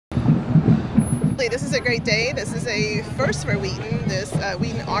absolutely. This is a great day. This is a first for Wheaton. This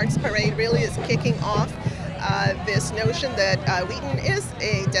Wheaton Arts Parade really is kicking off this notion that Wheaton is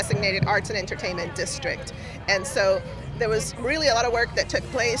a designated arts and entertainment district. And so there was really a lot of work that took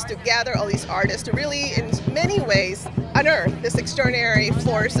place to gather all these artists to really, in many ways, unearth this extraordinary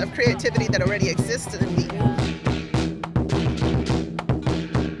force of creativity that already existed in Wheaton.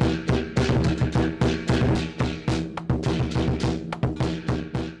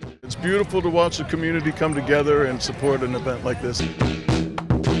 It's beautiful to watch the community come together and support an event like this.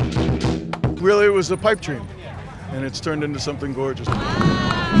 Really, it was a pipe dream, and it's turned into something gorgeous.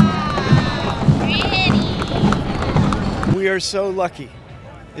 We are so lucky.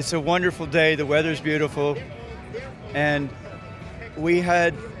 It's a wonderful day, the weather's beautiful, and we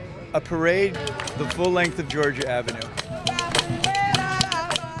had a parade the full length of Georgia Avenue.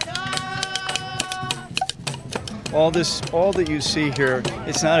 All that you see here,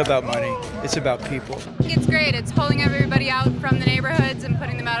 it's not about money, it's about people. It's great. It's pulling everybody out from the neighborhoods and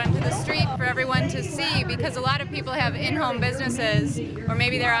putting them out onto the street for everyone to see, because a lot of people have in-home businesses, or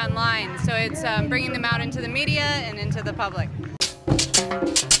maybe they're online. So it's bringing them out into the media and into the public.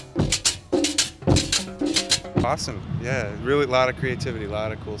 Awesome. Yeah, really a lot of creativity, a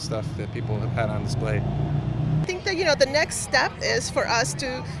lot of cool stuff that people have had on display. I think that the next step is for us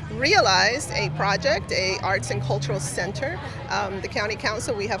to realize a project, a arts and cultural center. The county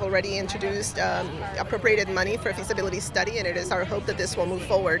council, we have already introduced appropriated money for a feasibility study, and it is our hope that this will move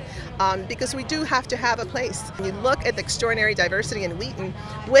forward because we do have to have a place. When you look at the extraordinary diversity in Wheaton,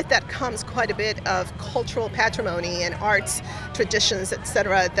 with that comes quite a bit of cultural patrimony and arts traditions,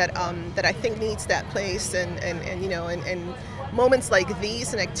 etc. that I think needs that place and moments like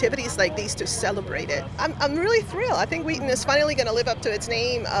these and activities like these to celebrate it. I'm really thrilled. I think Wheaton is finally going to live up to its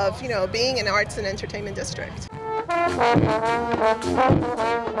name of being an arts and entertainment district.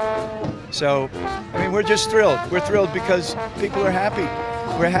 So, I mean, we're just thrilled. We're thrilled because people are happy.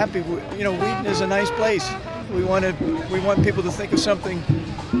 We're happy. Wheaton is a nice place. We want people to think of something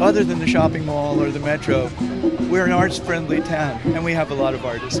other than the shopping mall or the metro. We're an arts-friendly town, and we have a lot of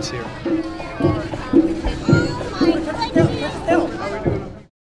artists here.